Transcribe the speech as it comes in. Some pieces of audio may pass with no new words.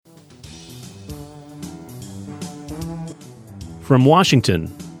From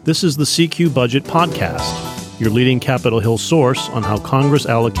Washington, this is the CQ Budget Podcast, your leading Capitol Hill source on how Congress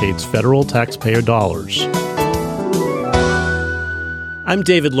allocates federal taxpayer dollars. I'm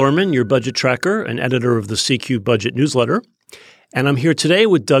David Lerman, your budget tracker and editor of the CQ Budget newsletter. And I'm here today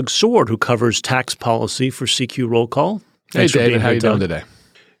with Doug Sword, who covers tax policy for CQ Roll Call. Thanks, hey, David. How are you doing today?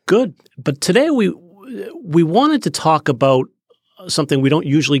 Good. But today we wanted to talk about something we don't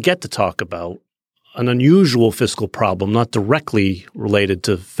usually get to talk about, an unusual fiscal problem, not directly related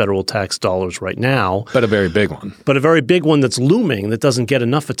to federal tax dollars right now. But a very big one. But a very big one that's looming that doesn't get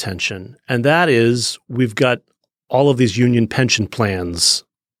enough attention. And that is we've got all of these union pension plans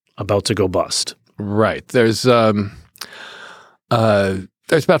about to go bust. Right. There's about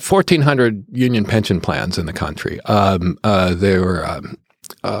 1,400 union pension plans in the country. And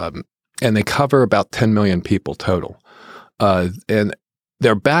they cover about 10 million people total. And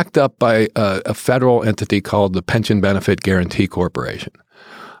they're backed up by a federal entity called the Pension Benefit Guaranty Corporation.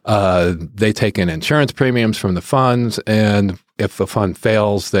 They take in insurance premiums from the funds, and if a fund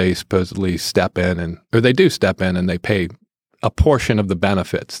fails, they supposedly step in, or they do step in, and they pay a portion of the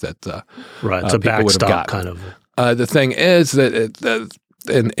benefits that right. It's a people would have backstop gotten. Kind of. The thing is that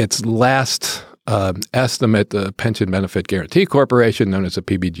in its last estimate, the Pension Benefit Guaranty Corporation, known as the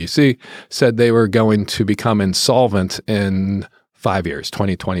PBGC, said they were going to become insolvent in 5 years,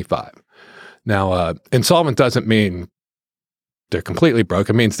 2025. Now, insolvent doesn't mean they're completely broke.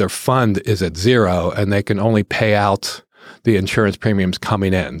 It means their fund is at zero and they can only pay out the insurance premiums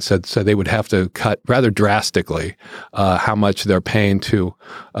coming in. So they would have to cut rather drastically how much they're paying to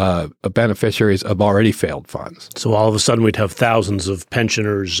beneficiaries of already failed funds. So all of a sudden we'd have thousands of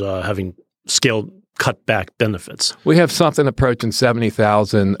pensioners having cut back benefits. We have something approaching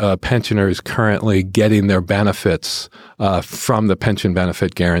 70,000 pensioners currently getting their benefits from the Pension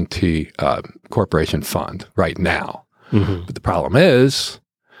Benefit Guaranty Corporation Fund right now. Mm-hmm. But the problem is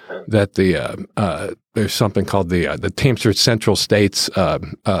that there's something called the Teamsters Central States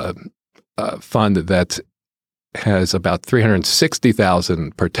Fund that has about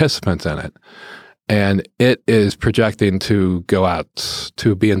 360,000 participants in it. And it is projecting to go out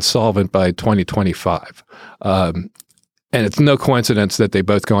to be insolvent by 2025. And it's no coincidence that they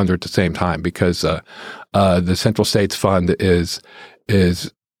both go under at the same time because the Central States Fund is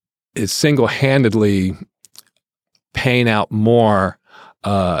single-handedly paying out more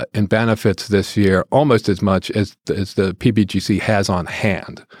in benefits this year, almost as much as the PBGC has on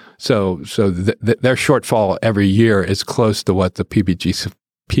hand. So their shortfall every year is close to what the PBGC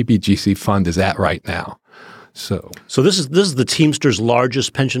fund is at right now. So this is the Teamsters'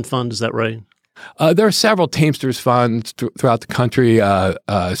 largest pension fund, is that right? There are several Teamsters funds throughout the country.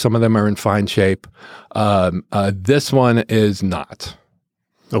 Some of them are in fine shape. This one is not.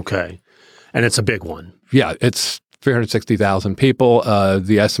 Okay. And it's a big one. Yeah, it's 360,000 people.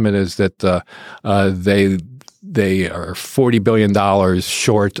 The estimate is that they are $40 billion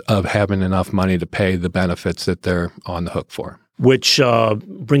short of having enough money to pay the benefits that they're on the hook for. Which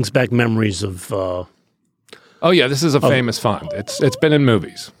brings back memories of... oh, yeah, this is a famous fund. It's been in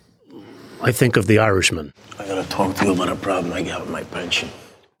movies. I think of The Irishman. I got to talk to you about a problem I got with my pension.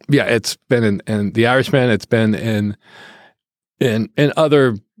 Yeah, it's been in The Irishman. It's been in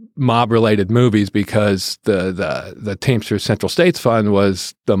other mob-related movies because the Teamsters Central States Fund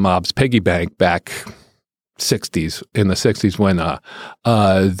was the mob's piggy bank back in the 60s when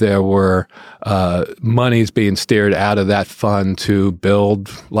there were monies being steered out of that fund to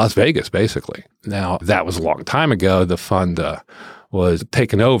build Las Vegas, basically. Now, that was a long time ago. The fund was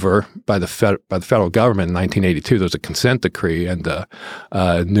taken over by the federal government in 1982. There was a consent decree, and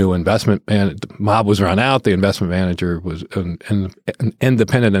new investment mob was run out. The investment manager was an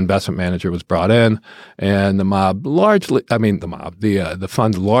independent investment manager was brought in, and the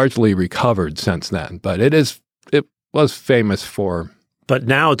fund largely recovered since then. But it was famous for. But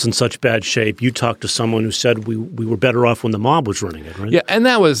now it's in such bad shape. You talked to someone who said we were better off when the mob was running it, right? Yeah, and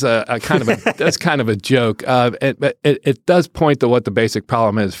that was that's kind of a joke. It does point to what the basic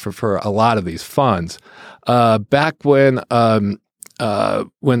problem is for a lot of these funds. Back when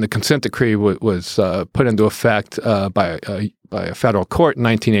the consent decree was put into effect by a federal court in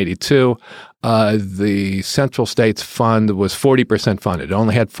 1982, the Central States Fund was 40% funded. It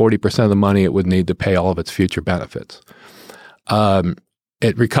only had 40% of the money it would need to pay all of its future benefits.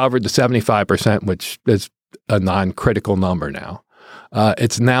 It recovered to 75%, which is a non-critical number now.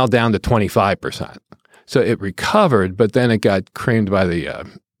 It's now down to 25%. So it recovered, but then it got creamed by the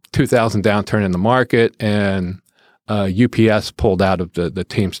 2000 downturn in the market, and UPS pulled out of the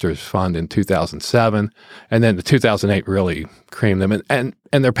Teamsters Fund in 2007, and then the 2008 really creamed them. And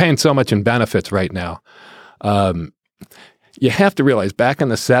they're paying so much in benefits right now. you have to realize back in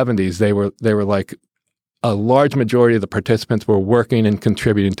the 70s, they were like a large majority of the participants were working and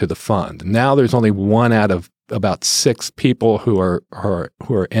contributing to the fund. Now there's only 1 out of about 6 people who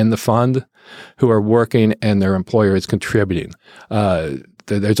are in the fund who are working and their employer is contributing.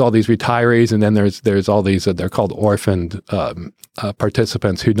 There's all these retirees, and then there's all these they're called orphaned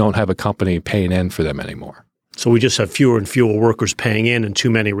participants who don't have a company paying in for them anymore. So we just have fewer and fewer workers paying in and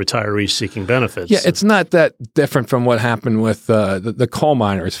too many retirees seeking benefits. Yeah, it's not that different from what happened with the coal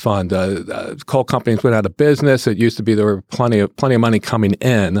miners fund. Coal companies went out of business. It used to be there were plenty of money coming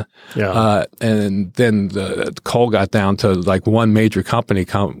in, and then the coal got down to like one major company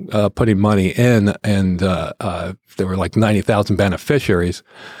putting money in, and there were like 90,000 beneficiaries.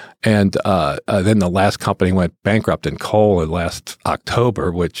 And then the last company went bankrupt in coal last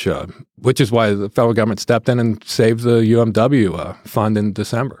October, which is why the federal government stepped in and saved the UMW fund in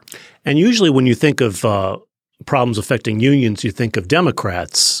December. And usually when you think of problems affecting unions, you think of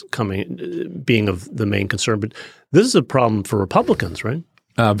Democrats being of the main concern. But this is a problem for Republicans, right?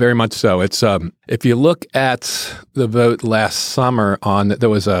 Very much so. It's if you look at the vote last summer there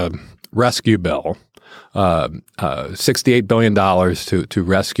was a rescue bill. $68 billion to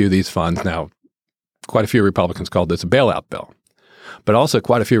rescue these funds. Now, quite a few Republicans called this a bailout bill, but also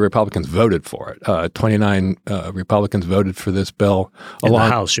quite a few Republicans voted for it. 29 Republicans voted for this bill. In the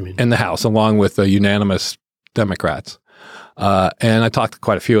House, you mean? In the House, along with unanimous Democrats. And I talked to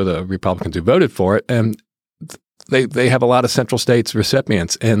quite a few of the Republicans who voted for it, and they have a lot of Central States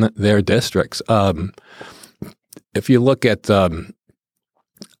recipients in their districts. If you look at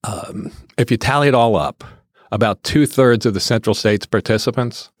if you tally it all up, about 2/3 of the Central States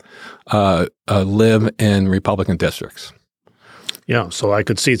participants live in Republican districts. Yeah, so I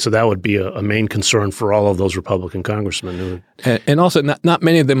could see. So that would be a main concern for all of those Republican congressmen. And also, not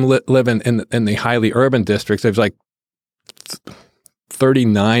many of them live in the highly urban districts. There's like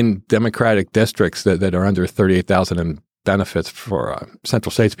 39 Democratic districts that are under 38,000 in benefits for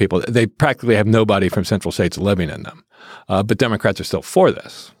Central States people. They practically have nobody from Central States living in them. But Democrats are still for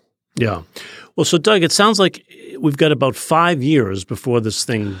this. Yeah. Well, so Doug, it sounds like we've got about 5 years before this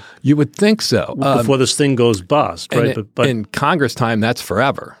thing. You would think so. Before this thing goes bust, right? But in Congress time, that's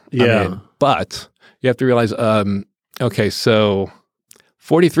forever. Yeah. But you have to realize, okay, so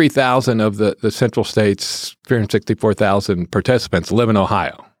 43,000 of the Central States, 364,000 participants live in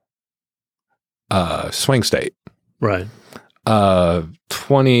Ohio, swing state. Right.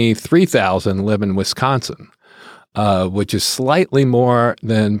 23,000 live in Wisconsin. Which is slightly more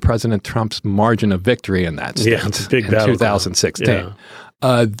than President Trump's margin of victory in that state. Yeah, it's a big in battle 2016. Yeah.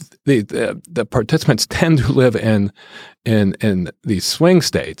 The participants tend to live in these swing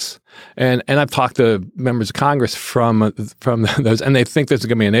states, and I've talked to members of Congress from those, and they think this is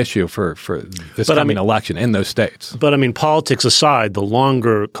going to be an issue for this coming election in those states. But I mean, politics aside, the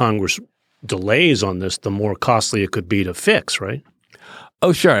longer Congress delays on this, the more costly it could be to fix, right?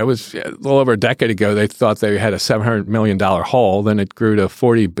 Oh, sure. It was a little over a decade ago. They thought they had a $700 million hole. Then it grew to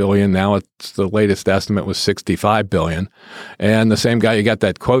 $40 billion. Now the latest estimate was $65 billion. And the same guy you got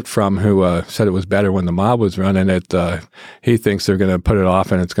that quote from who said it was better when the mob was running it, he thinks they're going to put it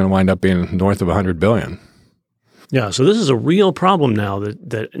off and it's going to wind up being north of $100 billion. Yeah. So this is a real problem now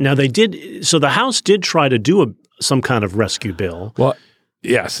now they did. So the House did try to do some kind of rescue bill. Well,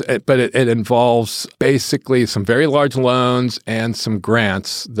 yes, but it involves basically some very large loans and some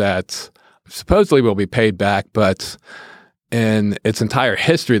grants that supposedly will be paid back, but in its entire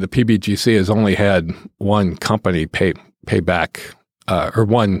history, the PBGC has only had one company pay back, or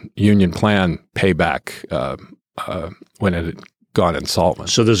one union plan pay back when it had gone insolvent.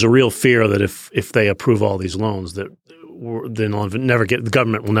 So there's a real fear that if they approve all these loans, that the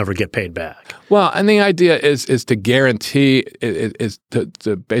government will never get paid back. Well, and the idea is to guarantee is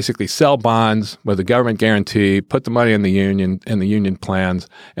to basically sell bonds with a government guarantee, put the money in the union plans,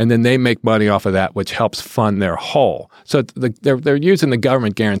 and then they make money off of that, which helps fund their whole. So they're using the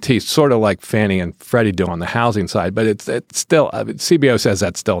government guarantee, sort of like Fannie and Freddie do on the housing side, but it's still CBO says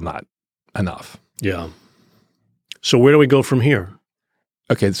that's still not enough. Yeah. So where do we go from here?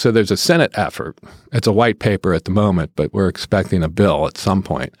 Okay, so there's a Senate effort. It's a white paper at the moment, but we're expecting a bill at some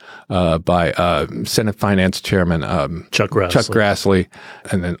point by Senate Finance Chairman Chuck Grassley,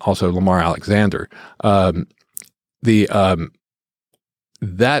 and then also Lamar Alexander. That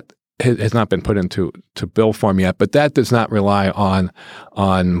has not been put into bill form yet, but that does not rely on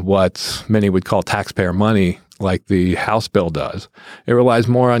what many would call taxpayer money, like the House bill does. It relies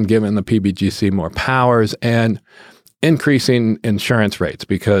more on giving the PBGC more powers and increasing insurance rates,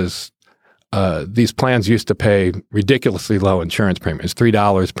 because these plans used to pay ridiculously low insurance premiums,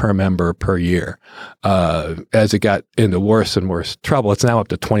 $3 per member per year. As it got into worse and worse trouble, it's now up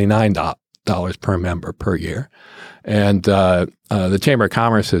to $29 per member per year. And the Chamber of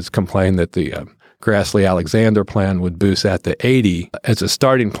Commerce has complained that the Grassley-Alexander plan would boost that to $80 as a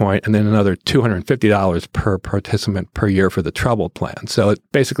starting point, and then another $250 per participant per year for the troubled plan. So it's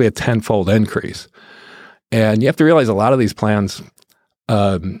basically a tenfold increase. And you have to realize a lot of these plans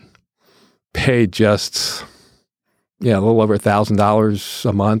pay just a little over $1,000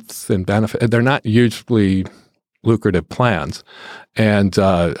 a month in benefit. They're not hugely lucrative plans, and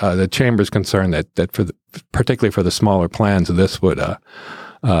the Chamber's concerned that particularly for the smaller plans, this would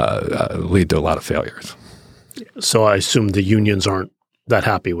lead to a lot of failures. So I assume the unions aren't that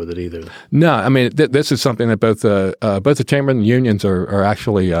happy with it either. No, I mean this is something that both the Chamber and the unions are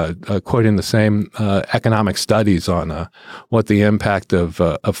actually quoting the same economic studies on what the impact of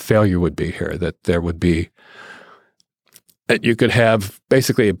failure would be here. That there would be that you could have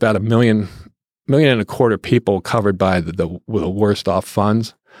basically about 1.25 million people covered by the worst off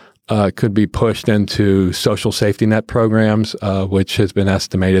funds. Could be pushed into social safety net programs, which has been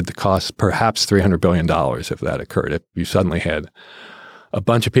estimated to cost perhaps $300 billion if that occurred. If you suddenly had a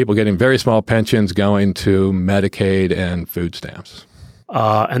bunch of people getting very small pensions going to Medicaid and food stamps.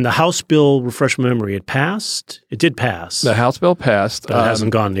 And the House bill, refresh my memory, it passed? It did pass. The House bill passed. But it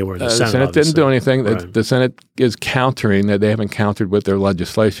hasn't gone anywhere. The Senate didn't do anything. Right. The Senate is countering that. They haven't countered with their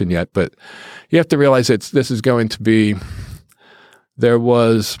legislation yet. But you have to realize this is going to be – there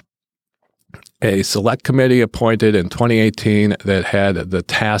was – a select committee appointed in 2018 that had the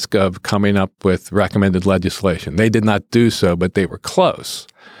task of coming up with recommended legislation. They did not do so, but they were close.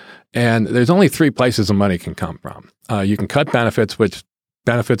 And there's only 3 places the money can come from. You can cut benefits, which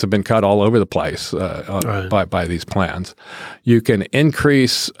benefits have been cut all over the place by these plans. You can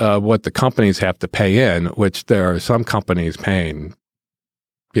increase what the companies have to pay in, which there are some companies paying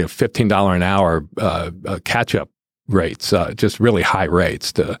 $15 an hour catch-up rates, just really high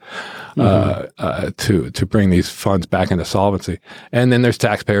rates to bring these funds back into solvency. And then there's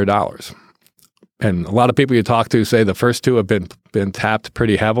taxpayer dollars. And a lot of people you talk to say the first 2 have been tapped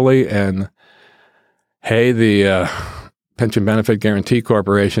pretty heavily. And hey, the Pension Benefit Guaranty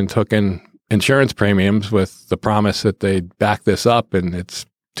Corporation took in insurance premiums with the promise that they'd back this up. And it's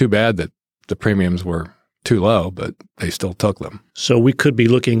too bad that the premiums were too low, but they still took them. So we could be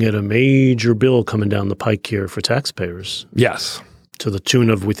looking at a major bill coming down the pike here for taxpayers. Yes. To the tune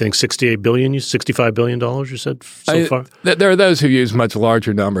of, we think, $65 billion, you said, so far? There are those who use much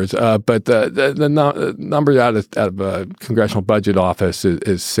larger numbers, but the number out of Congressional Budget Office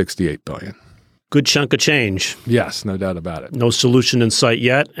is $68 billion. Good chunk of change. Yes, no doubt about it. No solution in sight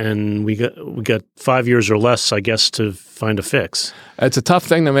yet, and we got 5 years or less, I guess, to find a fix. It's a tough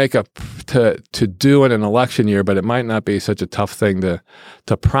thing to do in an election year, but it might not be such a tough thing to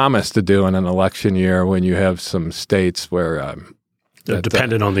promise to do in an election year when you have some states where they're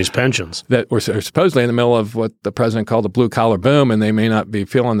dependent on these pensions. That are supposedly in the middle of what the president called a blue-collar boom, and they may not be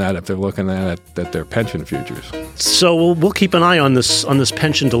feeling that if they're looking at their pension futures. So we'll keep an eye on this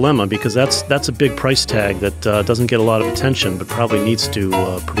pension dilemma, because that's a big price tag that doesn't get a lot of attention, but probably needs to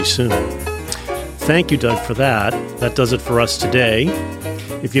pretty soon. Thank you, Doug, for that. That does it for us today.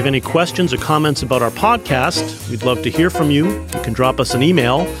 If you have any questions or comments about our podcast, we'd love to hear from you. You can drop us an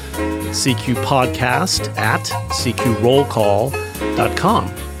email, cqpodcast@cqrollcall.com.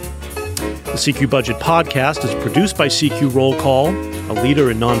 The CQ Budget Podcast is produced by CQ Roll Call, a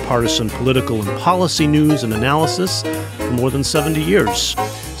leader in nonpartisan political and policy news and analysis for more than 70 years.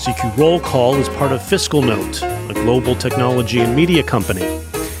 CQ Roll Call is part of Fiscal Note, a global technology and media company.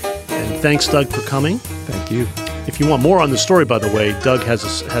 And thanks, Doug, for coming. Thank you. If you want more on the story, by the way, Doug has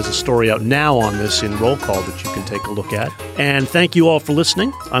a story out now on this in Roll Call that you can take a look at. And thank you all for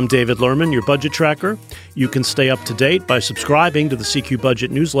listening. I'm David Lerman, your budget tracker. You can stay up to date by subscribing to the CQ Budget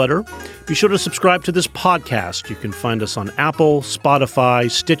newsletter. Be sure to subscribe to this podcast. You can find us on Apple,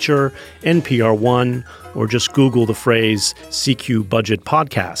 Spotify, Stitcher, NPR One, or just Google the phrase CQ Budget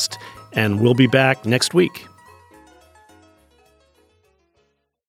Podcast. And we'll be back next week.